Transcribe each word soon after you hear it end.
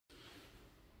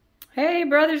Hey,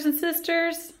 brothers and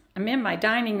sisters. I'm in my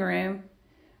dining room,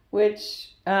 which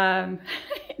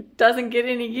doesn't get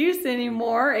any use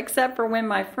anymore, except for when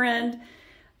my friend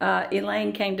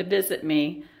Elaine came to visit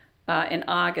me in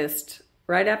August,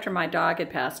 right after my dog had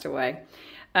passed away.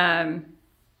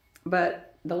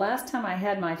 But the last time I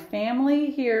had my family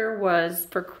here was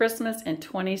for Christmas in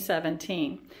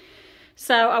 2017.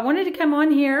 So I wanted to come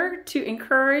on here to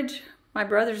encourage my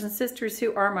brothers and sisters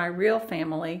who are my real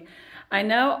family. I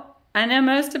know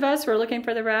most of us who are looking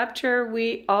for the rapture.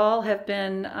 We all have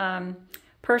been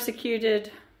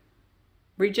persecuted,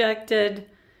 rejected,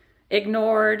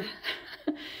 ignored,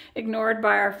 ignored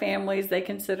by our families. They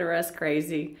consider us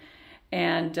crazy.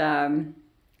 And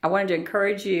I wanted to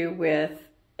encourage you with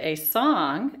a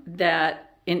song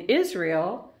that in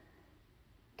Israel,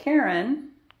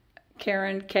 Karen,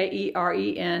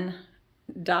 K-E-R-E-N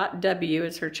 .w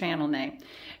is her channel name.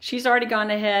 She's already gone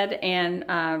ahead and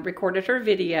recorded her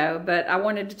video, but I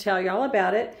wanted to tell you all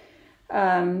about it.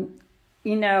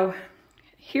 You know,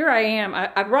 here I am.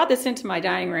 I brought this into my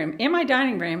dining room. In my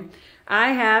dining room, I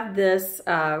have this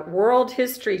world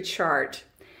history chart.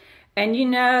 And you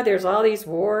know, there's all these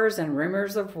wars and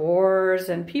rumors of wars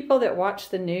and people that watch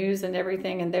the news and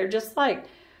everything, and they're just like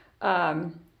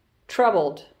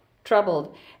troubled.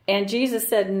 And Jesus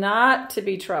said not to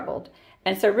be troubled.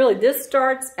 And so really this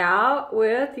starts out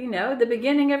with, you know, the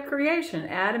beginning of creation,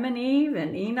 Adam and Eve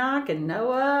and Enoch and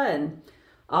Noah and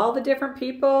all the different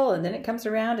people. And then it comes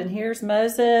around and here's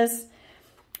Moses.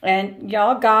 And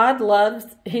y'all, God loves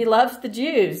the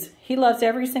Jews. He loves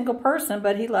every single person,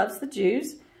 but he loves the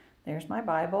Jews. There's my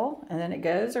Bible. And then it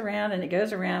goes around and it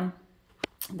goes around.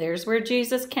 There's where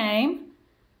Jesus came.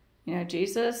 You know,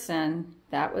 Jesus, and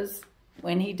that was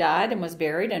when he died and was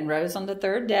buried and rose on the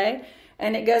third day.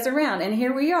 And it goes around. And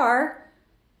here we are,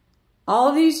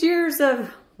 all these years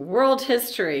of world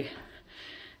history.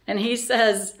 And he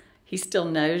says he still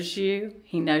knows you.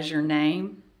 He knows your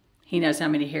name. He knows how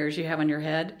many hairs you have on your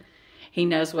head. He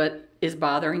knows what is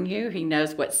bothering you. He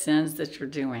knows what sins that you're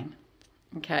doing.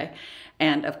 Okay?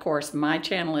 And of course, my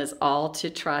channel is all to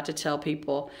try to tell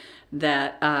people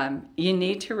that you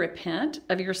need to repent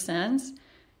of your sins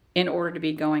in order to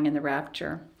be going in the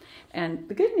rapture. And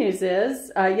the good news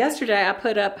is, yesterday I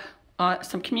put up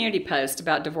some community posts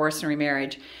about divorce and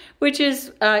remarriage, which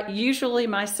is usually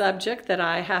my subject that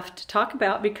I have to talk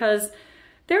about because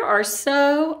there are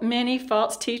so many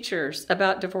false teachers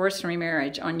about divorce and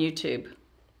remarriage on YouTube.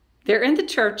 They're in the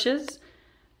churches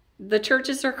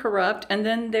are corrupt, and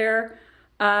then they're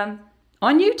on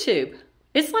YouTube.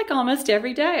 It's like almost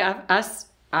every day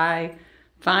I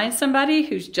find somebody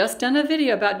who's just done a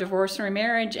video about divorce and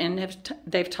remarriage, and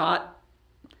they've taught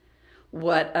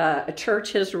what a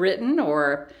church has written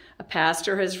or a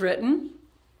pastor has written.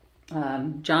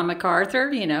 John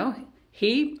MacArthur, you know,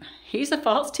 he's a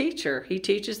false teacher. He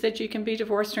teaches that you can be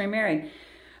divorced and remarried.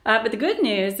 But the good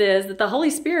news is that the Holy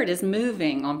Spirit is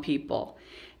moving on people.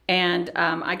 And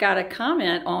I got a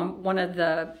comment on one of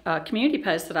the community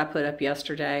posts that I put up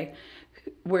yesterday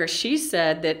where she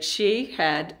said that she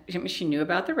knew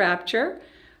about the rapture.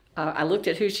 I looked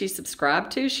at who she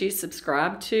subscribed to. She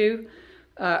subscribed to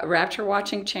rapture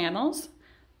watching channels,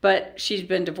 but she's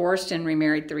been divorced and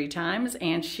remarried 3 times,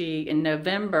 and she in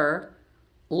November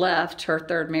left her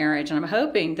 3rd marriage. And I'm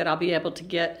hoping that I'll be able to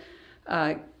get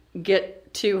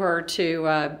to her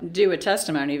to do a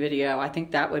testimony video. I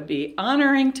think that would be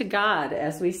honoring to God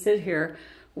as we sit here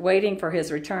waiting for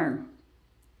his return.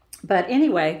 But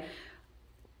anyway,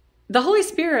 the Holy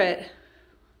Spirit,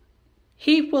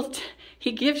 he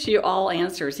gives you all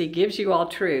answers. He gives you all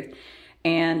truth.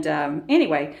 And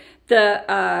anyway,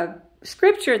 the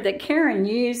scripture that Karen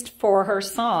used for her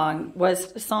song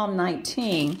was Psalm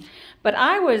 19. But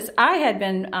I had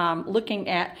been looking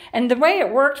at, and the way it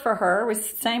worked for her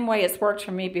was the same way it's worked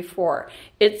for me before.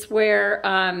 It's where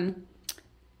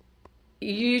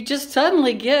you just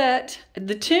suddenly get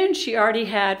the tune she already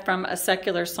had from a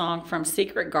secular song from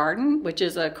Secret Garden, which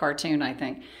is a cartoon, I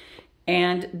think.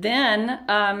 And then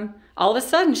all of a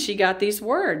sudden she got these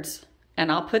words,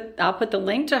 and I'll put the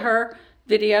link to her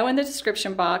video in the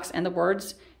description box and the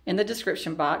words in the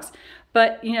description box.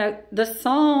 But you know, the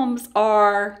Psalms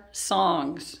are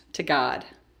songs to God,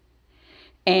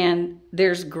 and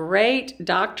there's great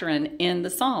doctrine in the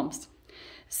Psalms.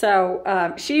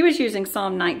 So she was using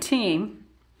Psalm 19,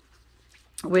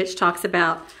 which talks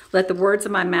about, let the words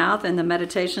of my mouth and the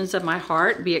meditations of my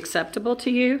heart be acceptable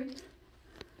to you.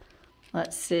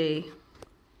 Let's see.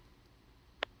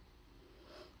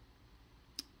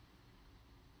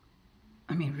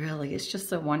 I mean, really, it's just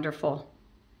so wonderful.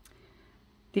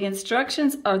 The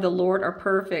instructions of the Lord are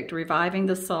perfect, reviving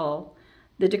the soul.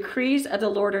 The decrees of the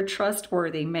Lord are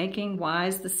trustworthy, making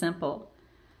wise the simple.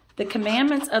 The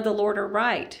commandments of the Lord are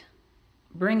right,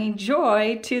 bringing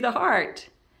joy to the heart.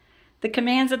 The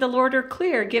commands of the Lord are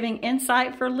clear, giving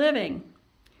insight for living.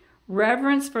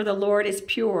 Reverence for the Lord is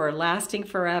pure, lasting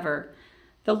forever.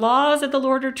 The laws of the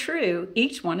Lord are true,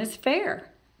 each one is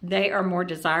fair. They are more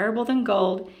desirable than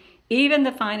gold, even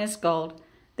the finest gold.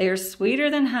 They are sweeter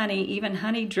than honey, even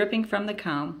honey dripping from the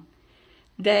comb.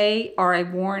 They are a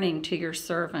warning to your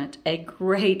servant, a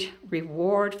great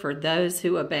reward for those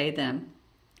who obey them.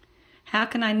 How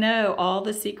can I know all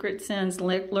the secret sins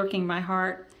lurking in my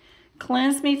heart?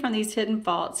 Cleanse me from these hidden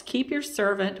faults. Keep your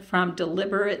servant from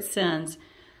deliberate sins.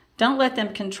 Don't let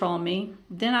them control me.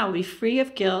 Then I will be free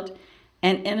of guilt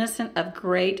and innocent of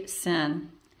great sin.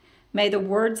 May the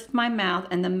words of my mouth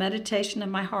and the meditation of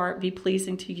my heart be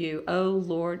pleasing to you, O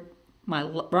Lord, my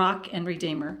rock and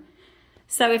redeemer.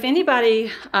 So if anybody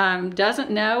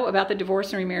doesn't know about the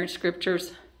divorce and remarriage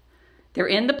scriptures, they're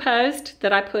in the post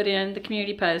that I put in, the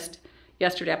community post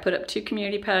yesterday. I put up 2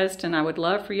 community posts, and I would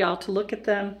love for y'all to look at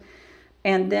them.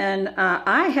 And then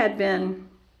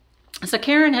so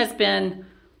Karen has been,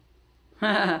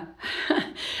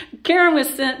 Karen was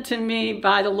sent to me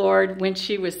by the Lord when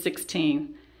she was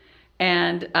 16.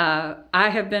 And I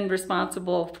have been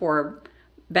responsible for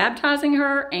baptizing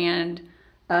her and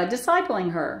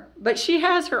discipling her. But she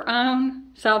has her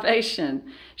own salvation.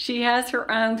 She has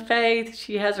her own faith.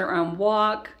 She has her own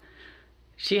walk.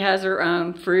 She has her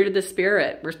own fruit of the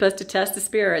Spirit. We're supposed to test the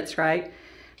spirits, right?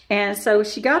 And so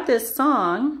she got this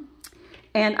song,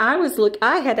 and I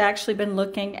had actually been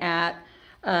looking at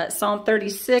Psalm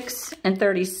 36 and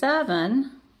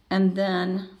 37, and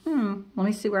then, let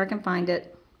me see where I can find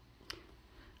it.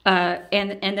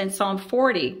 And then Psalm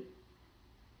 40.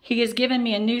 He has given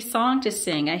me a new song to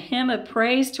sing, a hymn of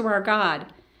praise to our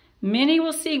God. Many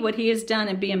will see what he has done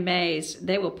and be amazed.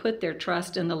 They will put their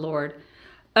trust in the Lord.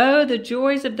 Oh, the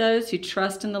joys of those who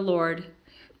trust in the Lord,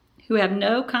 who have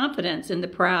no confidence in the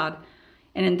proud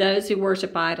and in those who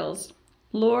worship idols.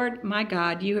 Lord, my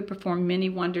God, you have performed many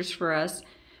wonders for us.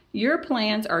 Your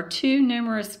plans are too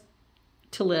numerous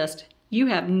to list. You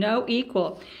have no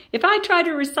equal. If I tried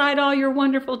to recite all your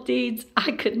wonderful deeds,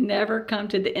 I could never come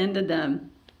to the end of them.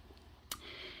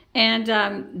 And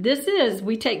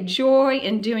we take joy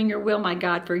in doing your will, my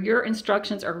God, for your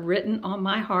instructions are written on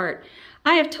my heart.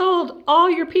 I have told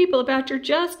all your people about your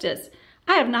justice.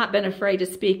 I have not been afraid to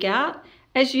speak out,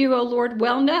 as you, O Lord,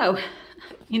 well know.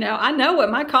 You know, I know what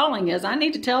my calling is. I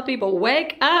need to tell people,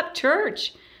 wake up,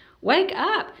 church. Wake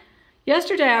up.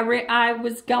 Yesterday, I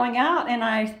was going out and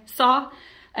I saw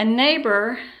a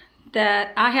neighbor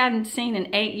that I hadn't seen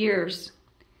in 8 years.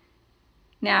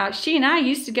 Now, she and I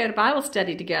used to go to Bible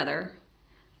study together.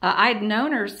 I'd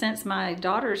known her since my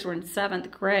daughters were in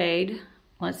 7th grade.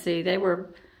 Let's see, they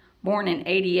were born in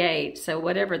 88, so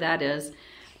whatever that is.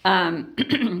 But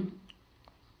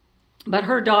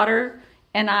her daughter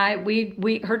and I,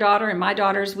 her daughter and my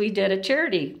daughters, we did a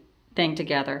charity thing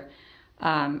together,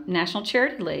 National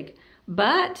Charity League.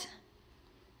 But,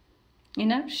 you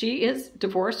know, she is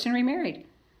divorced and remarried.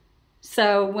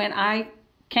 So when I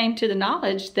came to the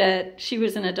knowledge that she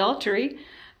was in adultery,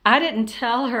 I didn't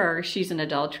tell her she's in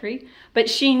adultery, but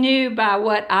she knew by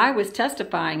what I was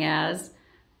testifying as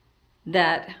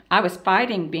that I was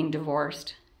fighting being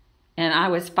divorced, and I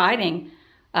was fighting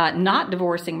not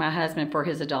divorcing my husband for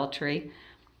his adultery.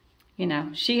 You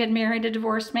know, she had married a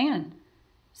divorced man.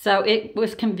 So it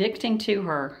was convicting to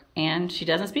her, and she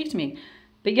doesn't speak to me.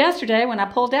 But yesterday when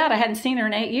I pulled out, I hadn't seen her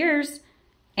in 8 years,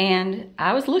 and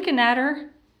I was looking at her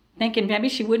thinking maybe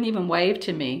she wouldn't even wave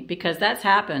to me, because that's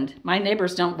happened. My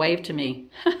neighbors don't wave to me.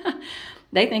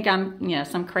 They think I'm, you know,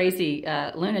 some crazy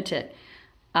lunatic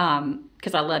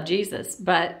because I love Jesus.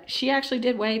 But she actually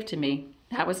did wave to me.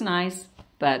 That was nice.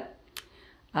 But,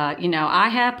 you know, I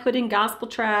have put in gospel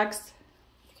tracts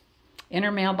in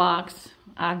her mailbox.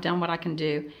 I've done what I can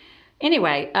do.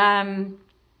 Anyway,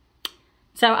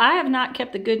 so I have not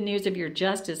kept the good news of your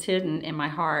justice hidden in my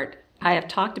heart. I have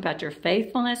talked about your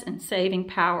faithfulness and saving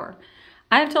power.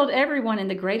 I have told everyone in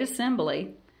the great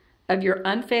assembly of your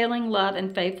unfailing love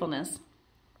and faithfulness.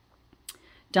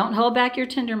 Don't hold back your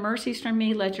tender mercies from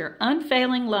me. Let your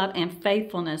unfailing love and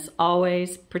faithfulness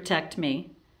always protect me.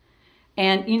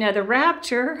 And, you know, the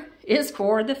rapture is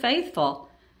for the faithful.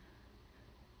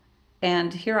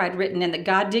 And here I'd written in that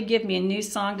God did give me a new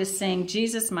song to sing,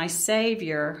 Jesus, my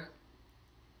Savior,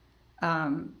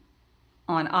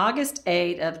 on August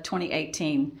 8 of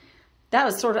 2018. That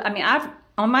was sort of, I mean, I have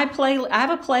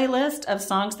a playlist of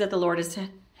songs that the Lord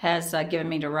has given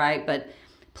me to write, but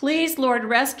please, Lord,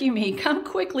 rescue me. Come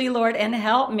quickly, Lord, and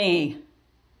help me.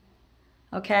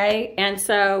 Okay, and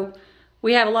so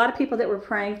we have a lot of people that we're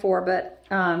praying for, but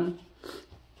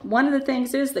one of the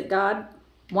things is that God,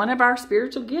 one of our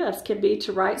spiritual gifts can be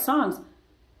to write songs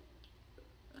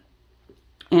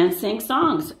and sing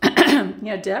songs.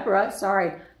 Deborah,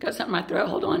 sorry, got something in my throat,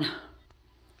 hold on.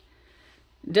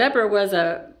 Deborah was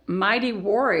a mighty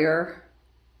warrior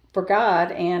for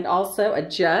God and also a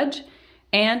judge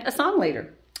and a song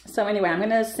leader. So anyway, I'm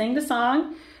going to sing the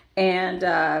song, and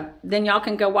then y'all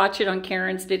can go watch it on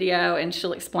Karen's video, and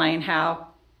she'll explain how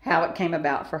it came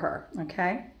about for her,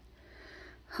 okay?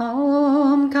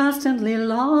 Home, constantly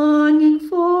longing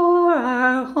for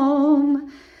our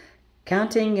home,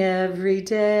 counting every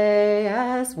day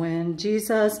as when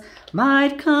Jesus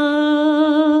might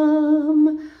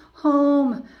come.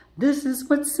 Home, this is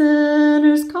what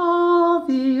sinners call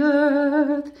the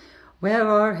earth, where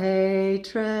are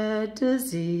hatred,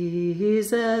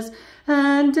 diseases,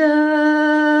 and death.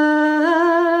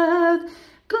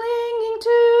 Clinging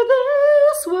to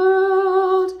this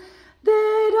world,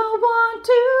 they don't want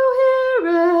to hear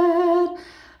it.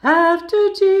 After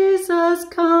Jesus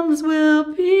comes,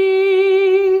 we'll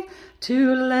be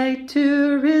too late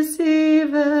to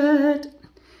receive it.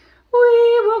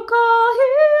 We won't call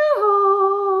here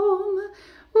home.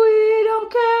 We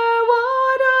don't care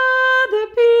what other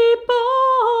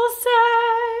people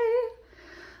say.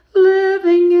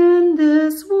 Living in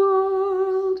this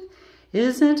world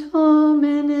isn't home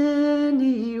in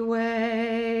any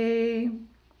way.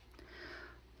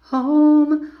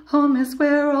 Home is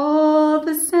where all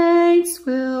the saints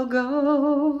will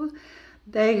go.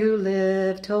 They who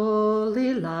lived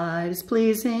holy lives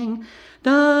pleasing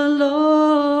the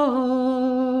Lord.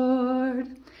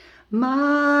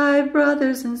 My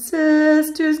brothers and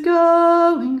sisters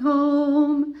going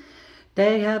home,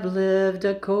 they have lived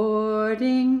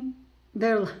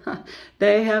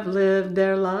they have lived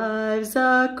their lives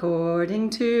according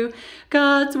to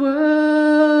God's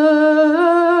word.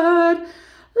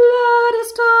 Let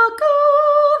us talk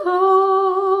of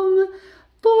home,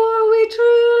 for we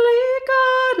truly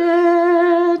got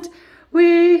it.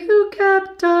 We who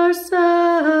kept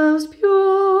ourselves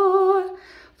pure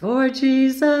for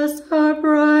Jesus our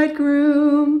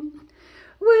bridegroom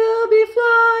will be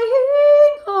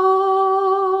flying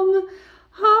home,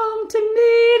 home to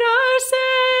meet our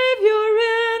Savior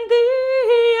in the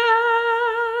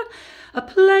air, a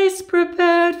place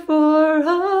prepared for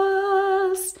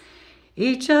us,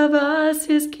 each of us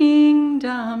his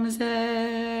kingdom's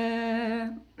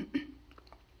heir.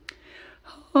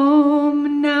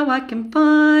 Home, now I can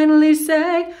finally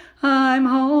say I'm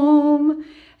home,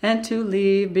 and to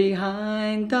leave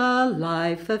behind the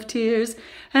life of tears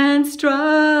and strife.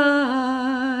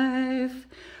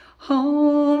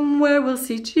 Home, where we'll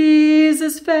see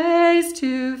Jesus face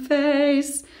to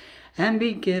face and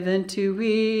be given to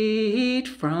eat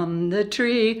from the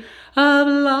tree of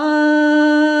life.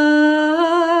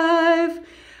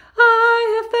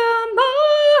 I have found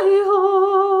my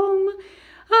home.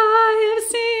 I have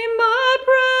seen my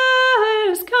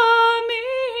prayers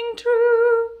coming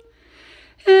true.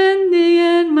 In the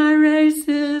end, my race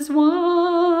is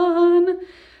won,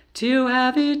 to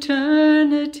have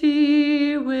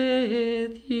eternity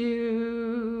with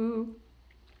you.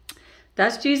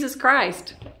 That's Jesus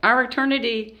Christ. Our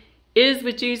eternity is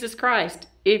with Jesus Christ.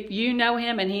 If you know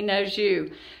him and he knows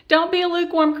you. Don't be a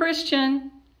lukewarm Christian.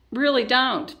 Really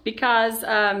don't. Because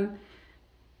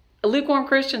lukewarm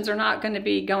Christians are not going to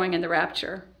be going in the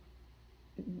rapture.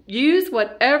 Use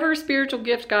whatever spiritual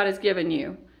gift God has given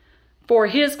you for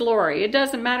his glory. It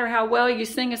doesn't matter how well you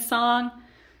sing a song.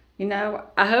 You know,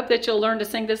 I hope that you'll learn to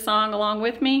sing this song along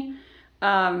with me.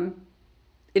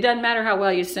 It doesn't matter how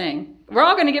well you sing. We're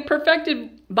all going to get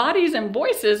perfected bodies and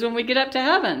voices when we get up to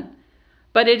heaven.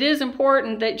 But it is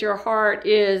important that your heart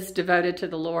is devoted to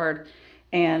the Lord.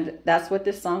 And that's what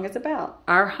this song is about.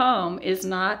 Our home is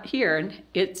not here.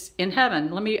 It's in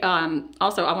heaven. Let me,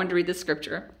 also, I wanted to read this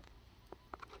scripture.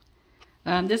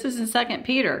 This is in 2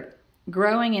 Peter.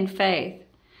 Growing in faith.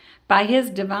 By his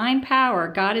divine power,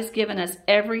 God has given us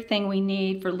everything we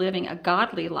need for living a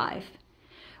godly life.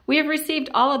 We have received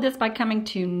all of this by coming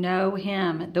to know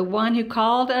him, the one who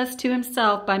called us to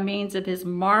himself by means of his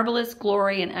marvelous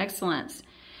glory and excellence.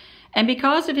 And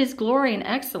because of his glory and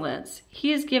excellence,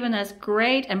 he has given us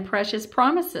great and precious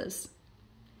promises.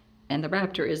 And the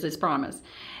rapture is his promise.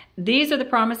 These are the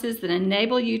promises that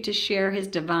enable you to share his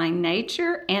divine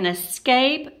nature and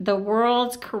escape the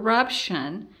world's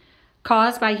corruption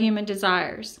caused by human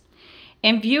desires.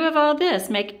 In view of all this,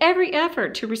 make every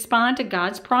effort to respond to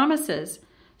God's promises.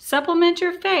 Supplement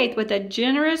your faith with a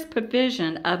generous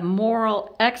provision of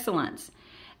moral excellence,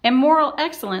 and moral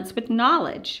excellence with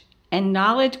knowledge, and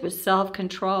knowledge with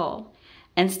self-control,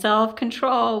 and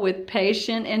self-control with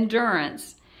patient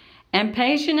endurance, and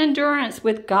patient endurance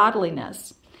with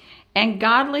godliness, and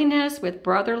godliness with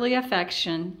brotherly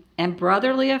affection, and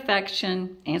brotherly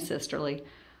affection and sisterly,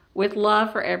 with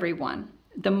love for everyone.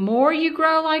 The more you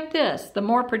grow like this, the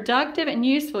more productive and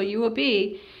useful you will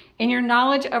be in your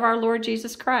knowledge of our Lord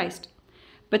Jesus Christ.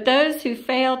 But those who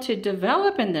fail to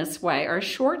develop in this way are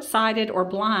short-sighted or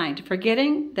blind,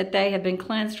 forgetting that they have been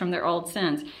cleansed from their old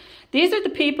sins. These are the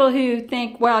people who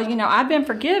think, well, you know, I've been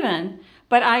forgiven,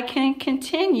 but I can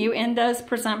continue in those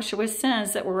presumptuous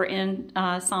sins that were in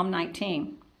Psalm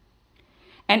 19.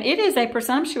 And it is a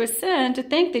presumptuous sin to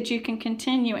think that you can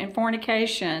continue in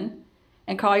fornication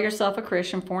and call yourself a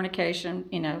Christian, fornication,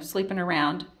 you know, sleeping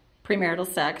around, premarital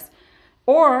sex,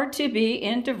 or to be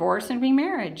in divorce and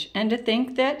remarriage, and to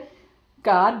think that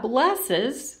God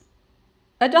blesses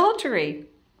adultery.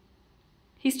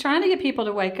 He's trying to get people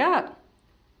to wake up.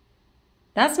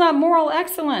 That's not moral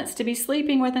excellence to be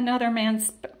sleeping with another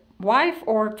man's wife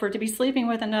or to be sleeping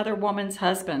with another woman's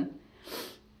husband.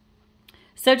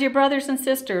 So, dear brothers and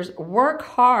sisters, work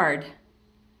hard.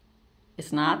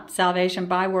 It's not salvation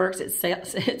by works.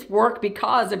 It's work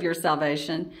because of your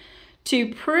salvation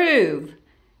to prove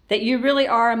that you really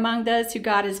are among those who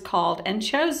God has called and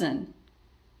chosen.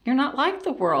 You're not like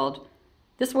the world.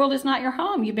 This world is not your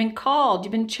home. You've been called,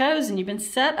 you've been chosen, you've been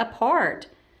set apart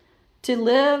to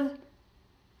live,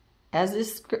 as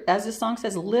this song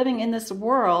says, living in this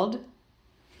world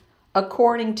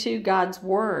according to God's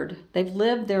word. They've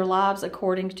lived their lives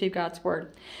according to God's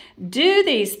word. Do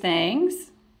these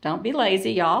things, don't be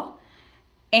lazy, y'all,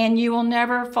 and you will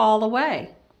never fall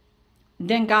away.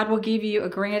 Then God will give you a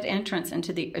grand entrance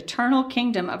into the eternal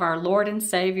kingdom of our Lord and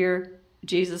Savior,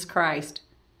 Jesus Christ.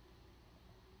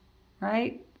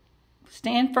 Right?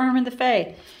 Stand firm in the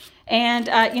faith. And,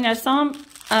 you know,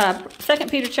 2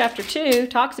 Peter chapter 2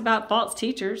 talks about false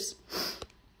teachers.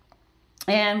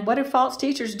 And what do false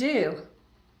teachers do?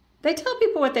 They tell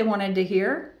people what they wanted to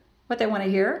hear, what they want to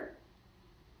hear.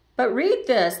 But read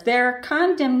this.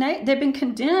 They've been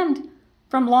condemned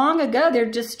from long ago. Their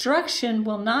destruction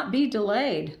will not be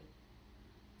delayed.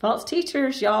 False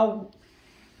teachers, y'all,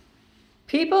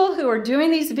 people who are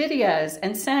doing these videos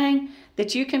and saying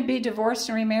that you can be divorced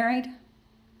and remarried,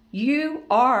 you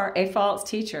are a false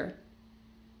teacher.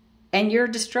 And your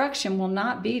destruction will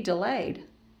not be delayed.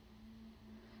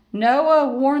 Noah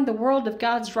warned the world of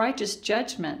God's righteous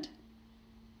judgment.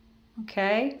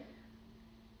 Okay?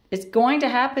 It's going to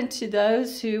happen to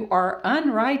those who are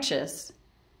unrighteous.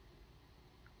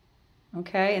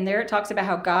 Okay? And there it talks about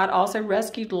how God also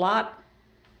rescued Lot.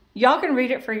 Y'all can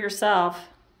read it for yourself.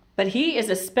 But he is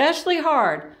especially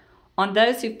hard on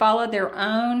those who follow their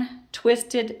own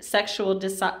twisted sexual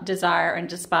desire and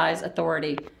despise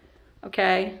authority.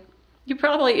 Okay? You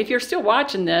probably, if you're still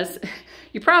watching this,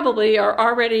 you probably are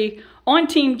already on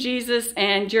Team Jesus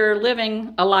and you're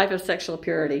living a life of sexual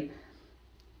purity.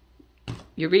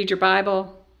 You read your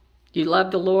Bible, you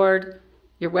love the Lord,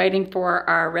 you're waiting for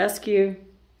our rescue.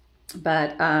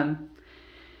 But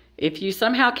if you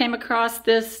somehow came across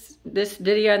this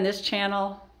video and this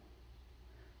channel,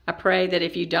 I pray that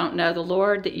if you don't know the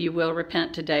Lord, that you will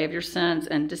repent today of your sins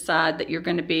and decide that you're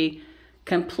going to be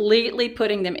completely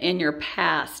putting them in your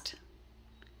past.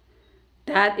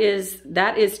 That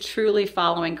is truly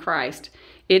following Christ.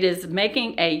 It is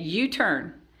making a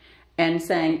U-turn and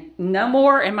saying, no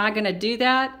more am I going to do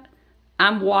that.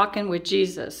 I'm walking with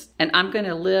Jesus and I'm going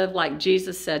to live like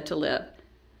Jesus said to live,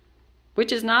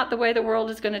 which is not the way the world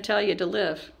is going to tell you to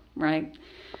live, right?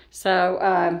 So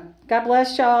God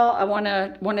bless y'all. I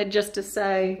wanted just to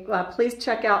say, please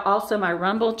check out also my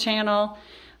Rumble channel.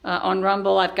 On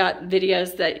Rumble, I've got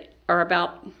videos that are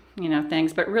about, you know,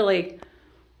 things, but really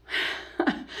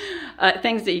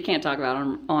things that you can't talk about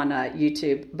on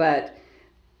YouTube. But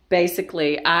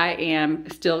basically, I am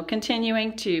still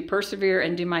continuing to persevere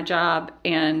and do my job.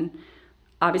 And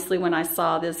obviously, when I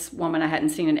saw this woman I hadn't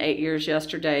seen in 8 years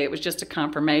yesterday, it was just a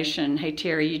confirmation. Hey,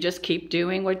 Terry, you just keep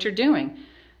doing what you're doing.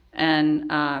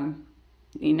 And,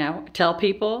 you know, tell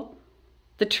people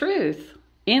the truth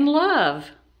in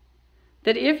love.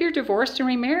 That if you're divorced and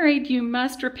remarried, you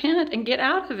must repent and get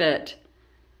out of it.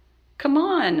 Come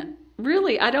on.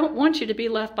 Really, I don't want you to be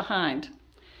left behind.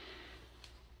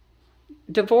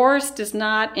 Divorce does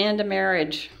not end a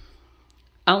marriage.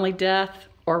 Only death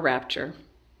or rapture.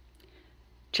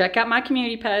 Check out my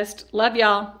community post. Love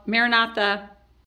y'all. Maranatha.